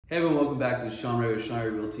Hey everyone, welcome back to Sean Ray with Sean Ray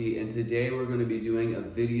Realty, and today we're going to be doing a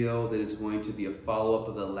video that is going to be a follow-up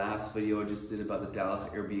of the last video I just did about the Dallas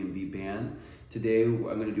Airbnb ban. Today I'm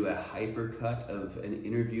going to do a hypercut of an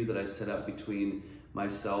interview that I set up between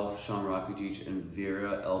myself, Sean Rakidzich, and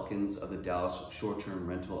Vera Elkins of the Dallas Short-Term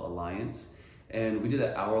Rental Alliance. And we did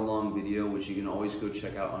an hour-long video, which you can always go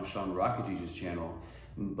check out on Sean Rakidžich's channel.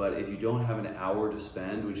 But if you don't have an hour to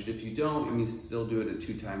spend, which if you don't, I mean, still do it at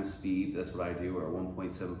 2x speed. That's what I do, or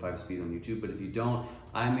 1.75 speed on YouTube. But if you don't,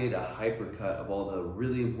 I made a hypercut of all the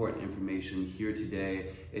really important information here today.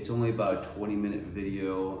 It's only about a 20-minute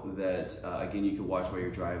video that, again, you can watch while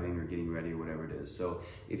you're driving or getting ready or whatever it is. So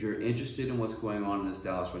if you're interested in what's going on in this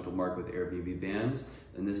Dallas rental market with Airbnb bans,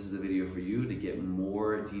 then this is the video for you to get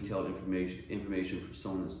more detailed information from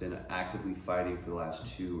someone that's been actively fighting for the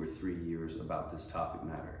last 2 or 3 years about this topic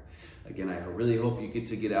matter. Again, I really hope you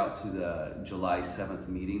get out to the July 7th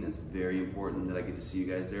meeting. That's very important that I get to see you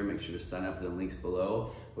guys there. Make sure to sign up for the links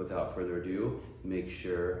below. Without further ado, make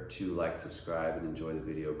sure to like, subscribe, and enjoy the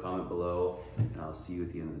video. Comment below, and I'll see you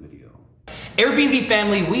at the end of the video. Airbnb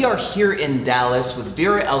family, we are here in Dallas with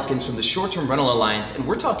Vera Elkins from the Short-Term Rental Alliance, and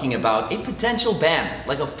we're talking about a potential ban,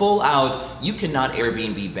 like a full-out, you cannot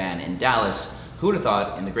Airbnb ban in Dallas. Who would have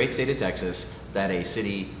thought in the great state of Texas that a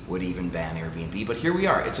city would even ban Airbnb? But here we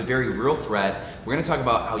are. It's a very real threat. We're going to talk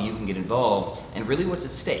about how you can get involved and really what's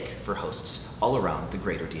at stake for hosts all around the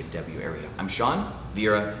greater DFW area. I'm Sean,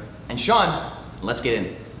 Vera, and Sean, let's get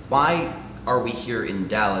in. Why are we here in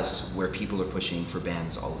Dallas where people are pushing for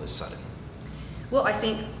bans all of a sudden? Well, I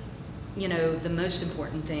think, the most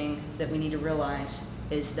important thing that we need to realize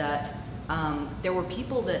is that there were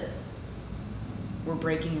people that were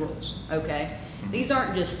breaking rules, okay? Mm-hmm. These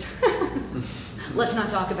aren't just, let's not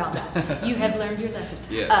talk about that. You have learned your lesson.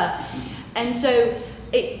 Yes. And so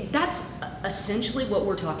that's essentially what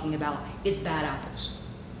we're talking about is bad apples.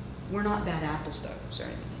 We're not bad apples though,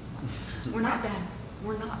 sorry. We're not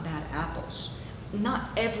bad apples. Not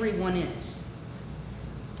everyone is.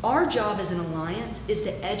 Our job as an alliance is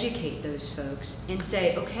to educate those folks and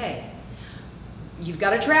say, okay, you've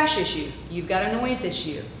got a trash issue, you've got a noise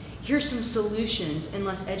issue, here's some solutions, and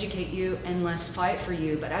let's educate you and let's fight for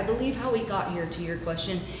you. But I believe how we got here, to your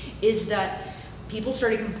question, is that people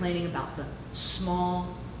started complaining about the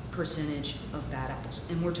small percentage of bad apples,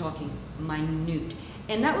 and we're talking minute.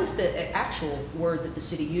 And that was the actual word that the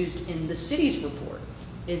city used in the city's report,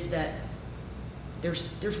 is that there's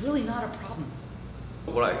really not a problem.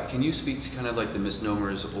 Can you speak to kind of like the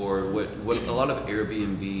misnomers or what a lot of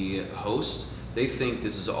Airbnb hosts, they think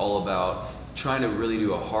this is all about trying to really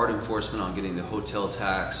do a hard enforcement on getting the hotel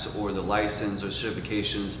tax or the license or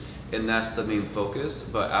certifications, and that's the main focus.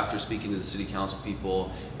 But after speaking to the city council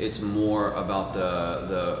people, it's more about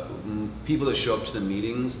the people that show up to the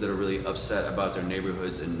meetings that are really upset about their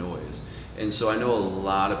neighborhoods and noise. And so I know a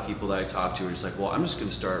lot of people that I talk to are just like, well, I'm just going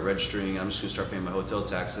to start registering, I'm just going to start paying my hotel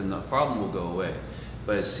tax, and the problem will go away.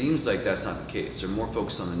 But it seems like that's not the case. They're more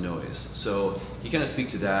focused on the noise. So you kind of speak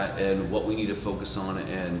to that and what we need to focus on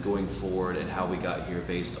and going forward and how we got here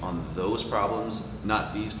based on those problems,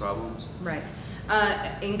 not these problems. Right.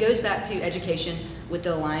 And goes back to education with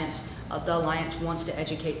the Alliance. The Alliance wants to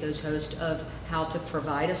educate those hosts of how to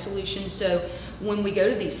provide a solution. So when we go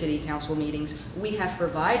to these city council meetings, we have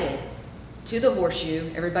provided to the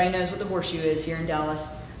Horseshoe, everybody knows what the Horseshoe is here in Dallas,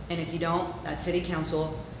 and if you don't, that's city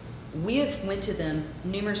council. We have went to them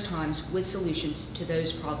numerous times with solutions to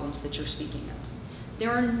those problems that you're speaking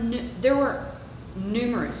of. There were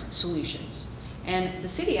numerous solutions, and the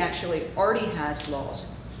city actually already has laws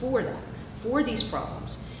for that, for these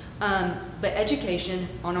problems. But education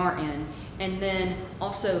on our end, and then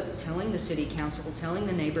also telling the city council, telling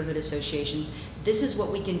the neighborhood associations, this is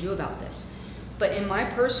what we can do about this. But in my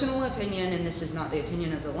personal opinion, and this is not the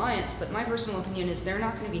opinion of the Alliance, but my personal opinion is they're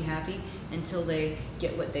not going to be happy until they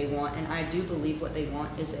get what they want, and I do believe what they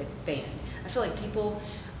want is a ban. I feel like people,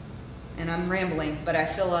 and I'm rambling, but I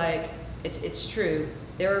feel like it's true.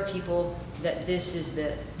 There are people that this is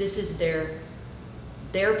their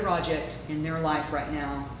project in their life right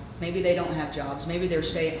now. Maybe they don't have jobs, maybe they're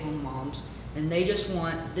stay-at-home moms, and they just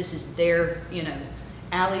want, this is their,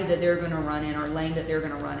 alley that they're going to run in or lane that they're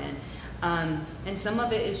going to run in. And some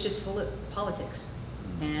of it is just politics,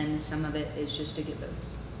 and some of it is just to get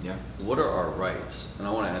votes. Yeah. What are our rights? And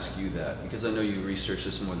I want to ask you that because I know you research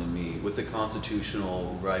this more than me. With the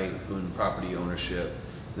constitutional right on property ownership,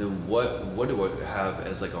 then what do I have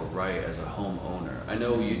as like a right as a homeowner? I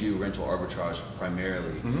know you do rental arbitrage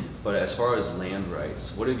primarily, but as far as land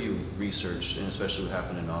rights, what have you researched, and especially what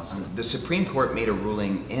happened in Austin? The Supreme Court made a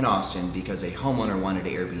ruling in Austin because a homeowner wanted to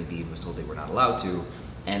Airbnb, was told they were not allowed to,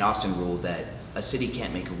 and Austin ruled that a city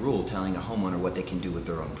can't make a rule telling a homeowner what they can do with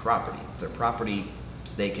their own property. If their property,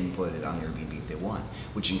 they can put it on Airbnb if they want,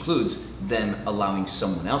 which includes them allowing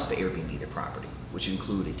someone else to Airbnb their property, which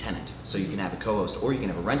include a tenant. So you can have a co-host or you can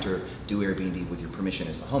have a renter do Airbnb with your permission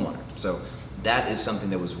as the homeowner. So that is something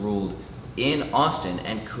that was ruled in Austin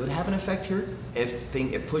and could have an effect here. If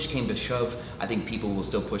push came to shove, I think people will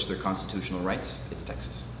still push their constitutional rights. It's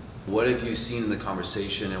Texas. What have you seen in the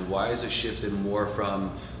conversation, and why has it shifted more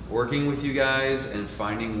from working with you guys and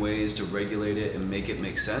finding ways to regulate it and make it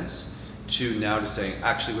make sense to now just saying,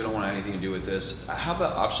 actually, we don't want anything to do with this. How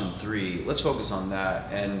about option 3? Let's focus on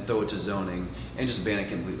that and throw it to zoning and just ban it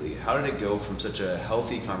completely. How did it go from such a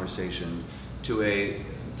healthy conversation to a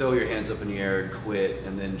throw your hands up in the air, quit,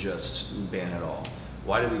 and then just ban it all?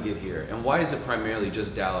 Why did we get here? And why is it primarily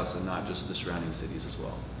just Dallas and not just the surrounding cities as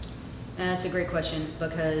well? That's a great question,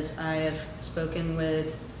 because I have spoken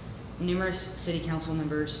with numerous city council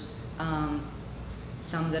members,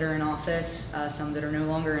 some that are in office, some that are no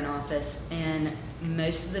longer in office, and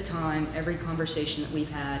most of the time, every conversation that we've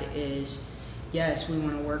had is, yes, we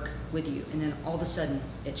want to work with you, and then all of a sudden,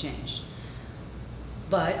 it changed.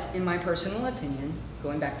 But in my personal opinion,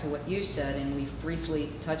 going back to what you said, and we've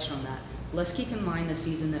briefly touched on that, let's keep in mind the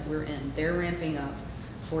season that we're in. They're ramping up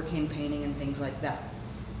for campaigning and things like that.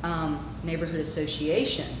 Neighborhood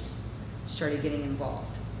associations started getting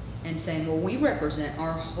involved and saying, well, we represent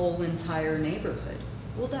our whole entire neighborhood.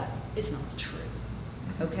 Well, that is not true,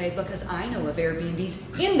 okay? Because I know of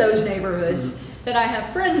Airbnbs in those neighborhoods that I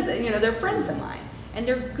have friends, they're friends of mine, and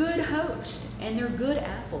they're good hosts, and they're good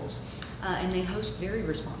apples, and they host very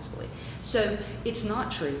responsibly. So it's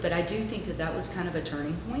not true, but I do think that that was kind of a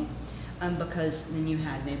turning point, because then you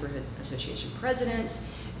had neighborhood association presidents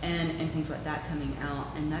and things like that coming out,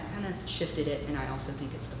 and that kind of shifted it, and I also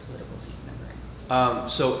think it's the political season that we're in.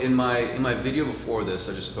 So in my video before this,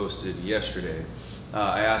 I just posted yesterday,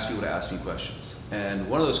 I asked people to ask me questions. And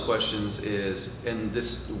one of those questions is, and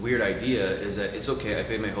this weird idea is that it's okay, I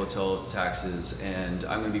pay my hotel taxes and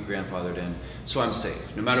I'm gonna be grandfathered in, so I'm safe.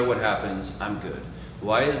 No matter what happens, I'm good.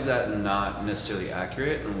 Why is that not necessarily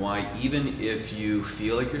accurate, and why even if you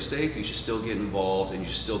feel like you're safe, you should still get involved and you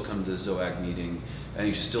should still come to the ZOAC meeting and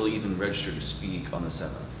you should still even register to speak on the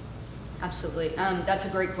 7th? Absolutely. That's a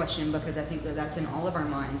great question, because I think that that's in all of our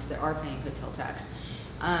minds that are paying hotel tax.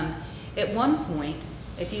 At one point,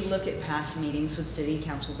 if you look at past meetings with city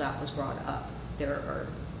council, that was brought up. There are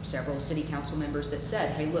several city council members that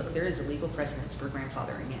said, hey, look, there is a legal precedence for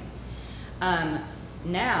grandfathering in.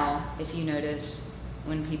 Now, if you notice,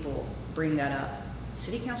 when people bring that up,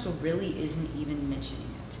 city council really isn't even mentioning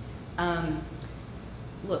it.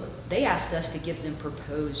 Look, they asked us to give them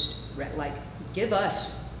proposed, give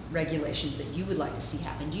us regulations that you would like to see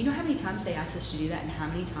happen. Do you know how many times they asked us to do that, and how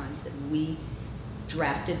many times that we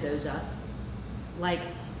drafted those up? Like,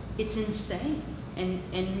 it's insane,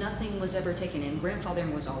 and nothing was ever taken in.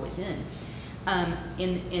 Grandfathering was always in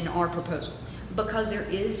our proposal, because there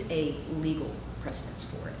is a legal precedence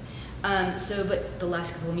for it. But the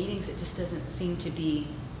last couple of meetings, it just doesn't seem to be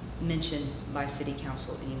mentioned by city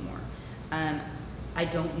council anymore. I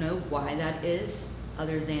don't know why that is,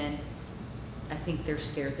 other than I think they're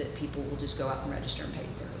scared that people will just go out and register and pay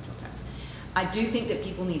their hotel tax. I do think that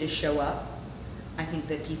people need to show up. I think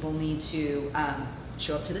that people need to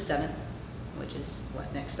show up to the 7th, which is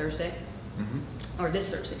what, next Thursday? Or this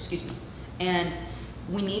Thursday, excuse me. And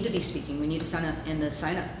we need to be speaking. We need to sign up, and the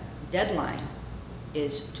sign up deadline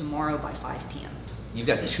is tomorrow by 5 p.m. You've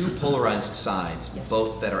got two polarized sides, Yes.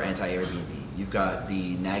 both that are anti-Airbnb. You've got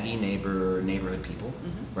the naggy neighborhood people,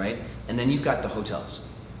 right? And then you've got the hotels.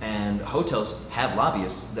 And hotels have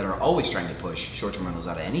lobbyists that are always trying to push short-term rentals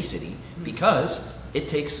out of any city because it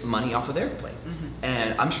takes money off of their plate.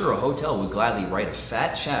 And I'm sure a hotel would gladly write a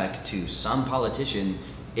fat check to some politician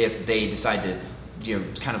if they decide to,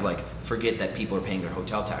 kind of like forget that people are paying their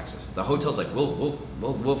hotel taxes. The hotel's like, we'll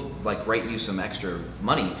like write you some extra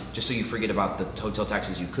money just so you forget about the hotel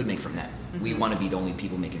taxes you could make from that. We want to be the only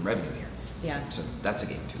people making revenue here. Yeah. So that's a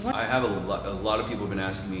game too. I have a lot of people have been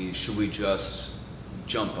asking me, should we just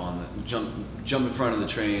jump in front of the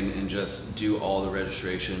train and just do all the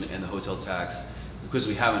registration and the hotel tax, because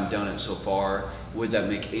we haven't done it so far? Would that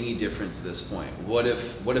make any difference at this point? What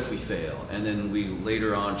if we fail, and then we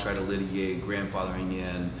later on try to litigate grandfathering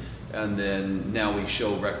in, and then now we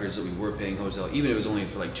show records that we were paying hotel, even if it was only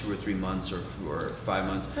for like 2 or 3 months or 5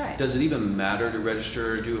 months? Right. Does it even matter to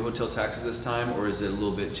register or do hotel taxes this time, or is it a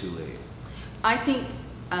little bit too late? I think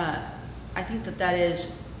that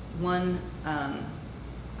is one.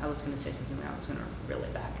 I was going to say something, but I was going to reel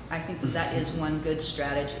it back. I think that is one good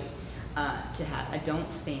strategy to have. I don't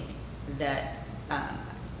think that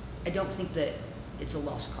don't think that it's a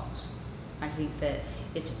lost cause. I think that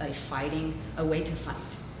it's a way to fight.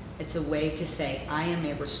 It's a way to say, I am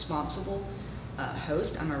a responsible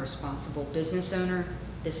host, I'm a responsible business owner,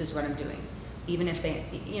 this is what I'm doing. Even if they,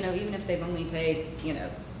 even if they've only paid,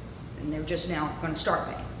 and they're just now going to start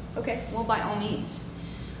paying. Okay, well, by all means.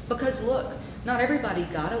 Because look, not everybody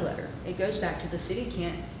got a letter. It goes back to the city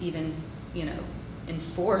can't even,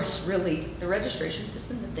 enforce really the registration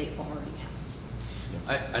system that they already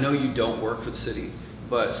have. I know you don't work for the city,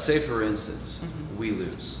 but say for instance, we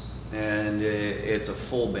lose and it's a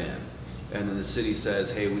full ban, and then the city says,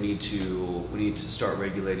 hey, we need to start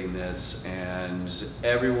regulating this, and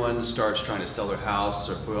everyone starts trying to sell their house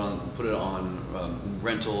or put it on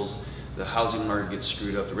rentals. The housing market gets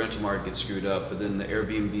screwed up, the rental market gets screwed up, but then the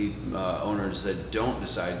Airbnb owners that don't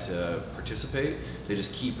decide to participate, they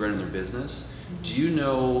just keep running their business. Do you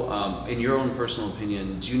know, in your own personal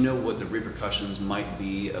opinion, do you know what the repercussions might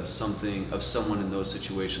be of someone in those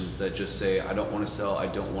situations that just say, I don't want to sell, I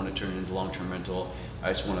don't want to turn it into long-term rental,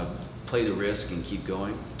 I just want to play the risk and keep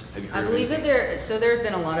going? Have you heard I believe that there have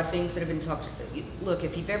been a lot of things that have been talked. Look,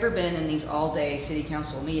 if you've ever been in these all-day city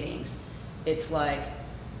council meetings, it's like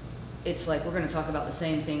we're going to talk about the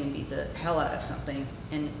same thing and beat the hell out of something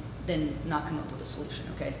and then not come up with a solution,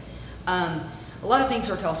 okay? A lot of things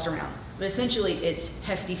are tossed around, but essentially it's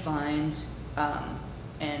hefty fines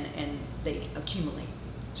and they accumulate.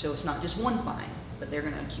 So it's not just one fine, but they're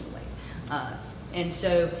going to accumulate. And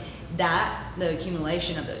so the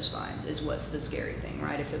accumulation of those fines is what's the scary thing,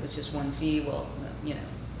 right? If it was just one fee, well,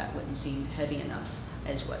 that wouldn't seem heavy enough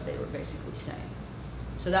as what they were basically saying.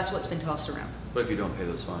 So that's what's been tossed around. But if you don't pay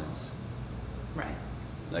those fines, right?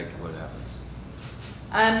 Like what happens?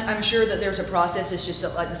 I'm sure that there's a process. It's just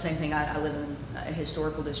like the same thing. I live in a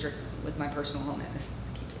historical district with my personal home.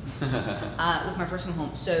 I keep getting with my personal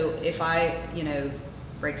home. So if I,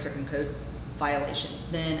 break certain code violations,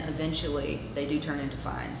 then eventually they do turn into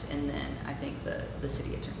fines, and then I think the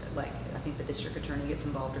city attorney, I think the district attorney gets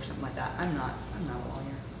involved or something like that. I'm not a lawyer.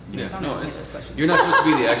 Yeah, no, you're not supposed to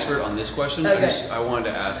be the expert on this question. Okay. I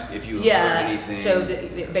wanted to ask if you heard anything. So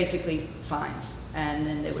basically fines, and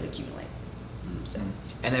then they would accumulate. So.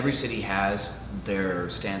 And every city has their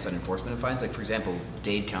stance on enforcement of fines. Like for example,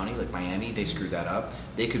 Dade County, like Miami, they screwed that up.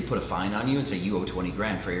 They could put a fine on you and say you owe 20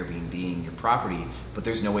 grand for Airbnb your property, but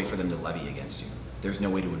there's no way for them to levy against you. There's no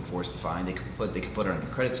way to enforce the fine. They could put it on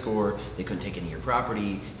your credit score. They couldn't take any of your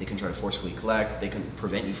property. They couldn't try to forcefully collect. They couldn't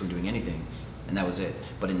prevent you from doing anything. And that was it.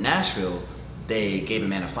 But in Nashville, they gave a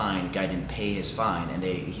man a fine. The guy didn't pay his fine, and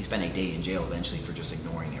he spent a day in jail eventually for just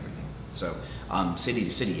ignoring everything. So city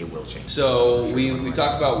to city, it will change. So we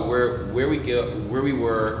talked about where we go, where we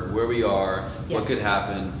were, where we are, yes. What could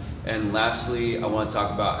happen, and lastly, I want to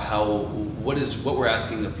talk about what we're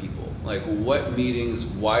asking of people. Like what meetings,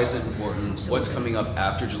 why is it important? Absolutely. What's coming up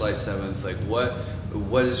after July 7th? Like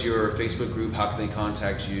what is your Facebook group? How can they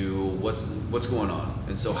contact you? What's going on?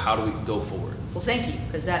 And so how do we go forward? Well, thank you,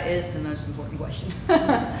 because that is the most important question.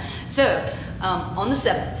 So on the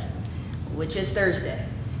 7th, which is Thursday,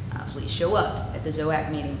 please show up at the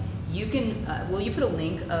ZOAC meeting. You can, will you put a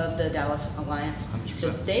link of the Dallas Alliance 100%. so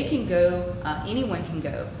they can go, anyone can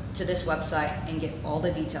go to this website and get all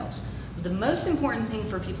the details. The most important thing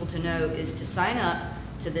for people to know is to sign up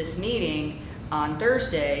to this meeting on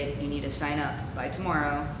Thursday. You need to sign up by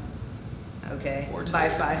tomorrow, okay, by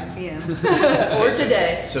 5 p.m. or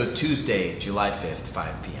today. So Tuesday, July 5th,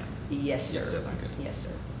 5 p.m. Yes, sir. Yes. Okay. Yes,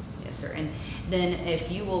 sir. Yes, sir. And then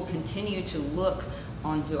if you will continue to look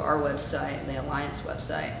onto our website, the Alliance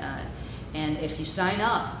website, and if you sign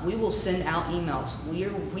up, we will send out emails.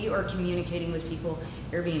 We are communicating with people.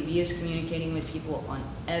 Airbnb is communicating with people on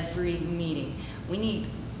every meeting. We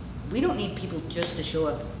don't need people just to show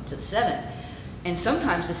up to the 7th. And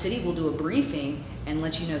sometimes the city will do a briefing and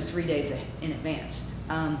let you know 3 days in advance.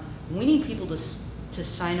 We need people to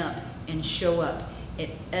sign up and show up at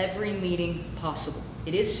every meeting possible.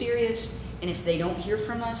 It is serious, and if they don't hear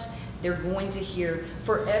from us, they're going to hear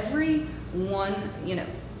for every one,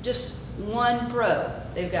 just one pro,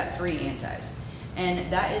 they've got 3 antis.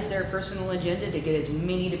 And that is their personal agenda, to get as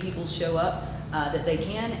many people show up that they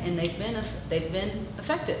can, and they've been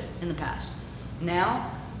effective in the past.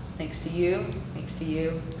 Now, thanks to you,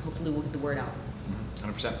 hopefully we'll get the word out.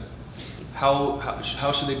 100%.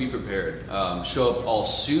 How should they be prepared? Show up all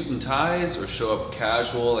suit and ties, or show up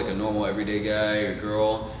casual like a normal everyday guy or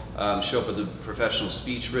girl? Show up with a professional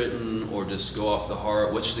speech written, or just go off the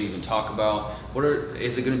heart? What should they even talk about?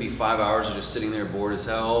 Is it going to be 5 hours of just sitting there bored as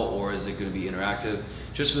hell, or is it going to be interactive?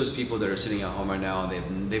 Just for those people that are sitting at home right now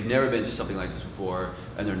and they've never been to something like this before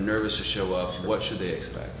and they're nervous to show up, what should they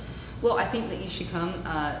expect? Well, I think that you should come,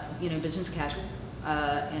 business casual,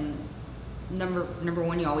 and number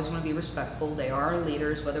one, you always want to be respectful. They are our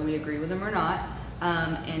leaders, whether we agree with them or not,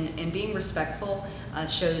 and being respectful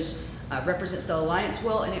represents the Alliance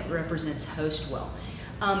well, and it represents host well.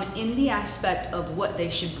 In the aspect of what they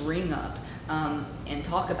should bring up and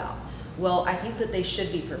talk about, well, I think that they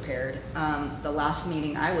should be prepared. The last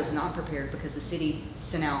meeting, I was not prepared because the city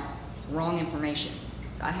sent out wrong information.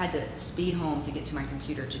 I had to speed home to get to my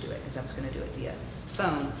computer to do it because I was going to do it via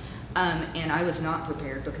phone. And I was not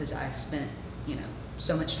prepared because I spent,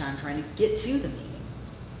 so much time trying to get to the meeting.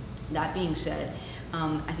 That being said,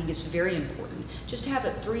 I think it's very important just to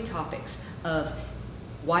have 3 topics of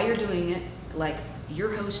why you're doing it, like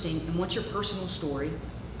you're hosting, and what's your personal story,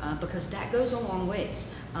 because that goes a long ways.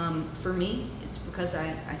 For me, it's because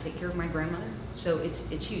I take care of my grandmother, so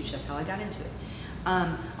it's huge. That's how I got into it.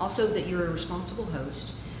 Also that you're a responsible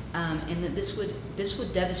host, and that this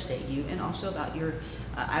would devastate you, and also about your,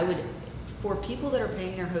 for people that are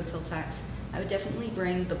paying their hotel tax, I would definitely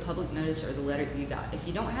bring the public notice or the letter you got. If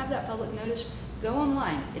you don't have that public notice, go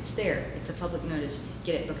online. It's there. It's a public notice.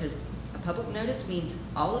 Get it, because a public notice means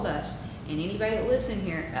all of us and anybody that lives in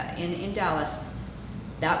here, in Dallas,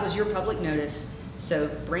 that was your public notice. So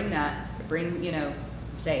bring that,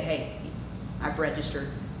 say, hey, I've registered,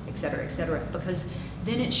 et cetera, because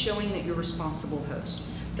then it's showing that you're a responsible host.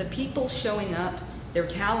 The people showing up, they're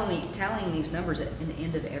tallying these numbers at the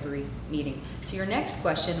end of every meeting. To your next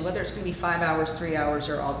question, whether it's going to be 5 hours, 3 hours,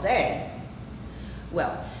 or all day,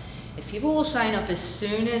 well, if people will sign up as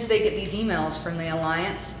soon as they get these emails from the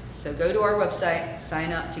Alliance, so go to our website,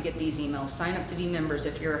 sign up to get these emails, sign up to be members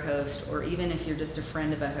if you're a host, or even if you're just a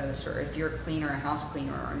friend of a host, or if you're a cleaner, a house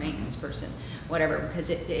cleaner, or a maintenance person, whatever, because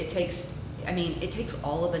it takes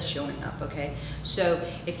all of us showing up, okay? So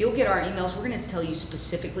if you'll get our emails, we're gonna tell you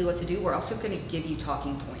specifically what to do. We're also gonna give you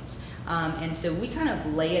talking points. And so we kind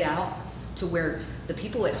of lay it out to where the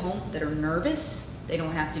people at home that are nervous, they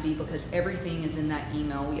don't have to be, because everything is in that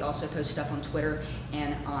email. We also post stuff on Twitter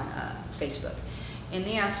and on Facebook. In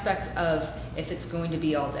the aspect of if it's going to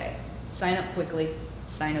be all day, sign up quickly,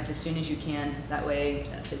 sign up as soon as you can. That way,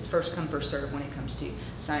 if it's first come, first serve when it comes to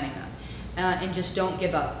signing up. And just don't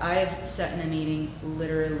give up. I've sat in a meeting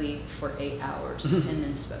literally for 8 hours and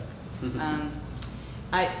then spoke.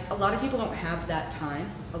 A lot of people don't have that time.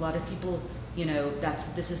 A lot of people,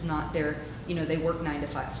 this is not their, they work 9 to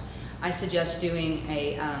 5. I suggest doing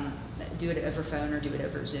do it over phone or do it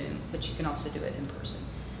over Zoom, but you can also do it in person.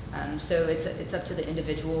 So it's up to the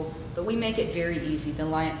individual, but we make it very easy. The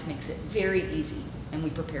Alliance makes it very easy, and we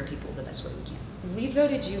prepare people the best way we can. We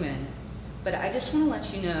voted you in, but I just want to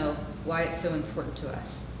let you know why it's so important to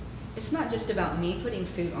us. It's not just about me putting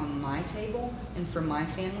food on my table and for my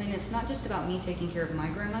family, and it's not just about me taking care of my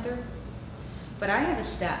grandmother, but I have a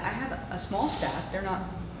staff. I have a small staff. I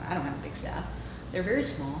don't have a big staff. They're very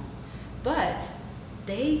small, but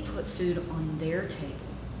they put food on their table.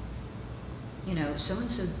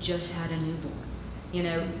 So-and-so just had a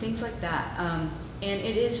newborn, things like that. And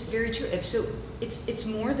it is very true. So it's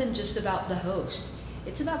more than just about the host.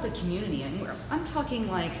 It's about the community. And I'm talking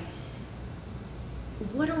like,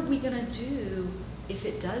 what are we gonna do if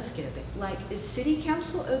it does get a big, is city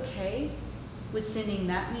council okay with sending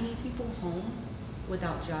that many people home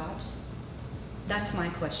without jobs? That's my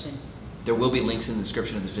question. There will be links in the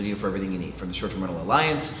description of this video for everything you need from the Short-Term Rental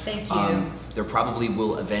Alliance. Thank you. There probably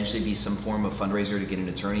will eventually be some form of fundraiser to get an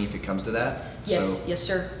attorney if it comes to that. Yes, yes,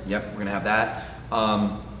 sir. Yep, we're gonna have that.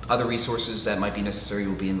 Other resources that might be necessary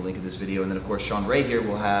will be in the link of this video. And then of course, Sean Ray here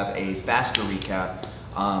will have a faster recap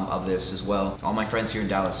of this as well. All my friends here in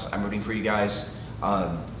Dallas, I'm rooting for you guys.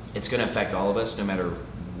 It's gonna affect all of us no matter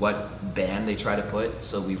what ban they try to put.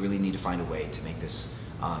 So we really need to find a way to make this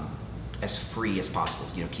as free as possible.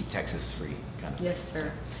 Keep Texas free. Kind of. Yes,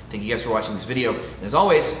 sir. Thank you guys for watching this video. And as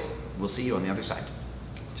always, we'll see you on the other side.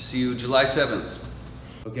 See you July 7th.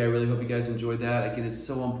 Okay, I really hope you guys enjoyed that. Again, it's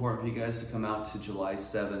so important for you guys to come out to July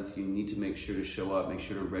 7th. You need to make sure to show up, make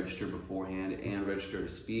sure to register beforehand and register to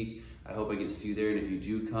speak. I hope I get to see you there. And if you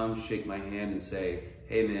do come, shake my hand and say,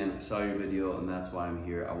 hey man, I saw your video and that's why I'm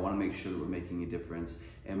here. I wanna make sure that we're making a difference.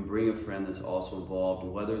 And bring a friend that's also involved,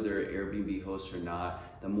 whether they're Airbnb hosts or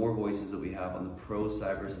not. The more voices that we have on the pro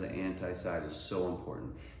side versus the anti side is so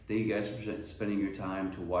important. Thank you guys for spending your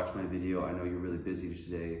time to watch my video. I know you're really busy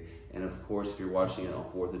today. And of course, if you're watching it on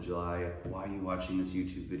 4th of July, why are you watching this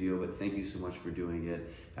YouTube video? But thank you so much for doing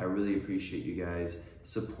it. I really appreciate you guys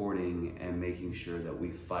supporting and making sure that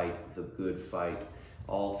we fight the good fight.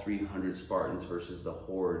 All 300 Spartans versus the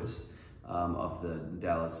hordes of the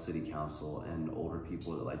Dallas City Council and older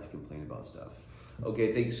people that like to complain about stuff.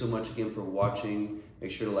 Okay, thank you so much again for watching. Make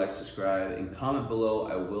sure to like, subscribe, and comment below.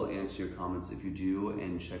 I will answer your comments if you do,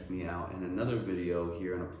 and check me out in another video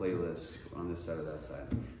here on a playlist on this side or that side.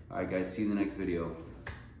 All right, guys, see you in the next video.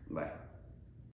 Bye.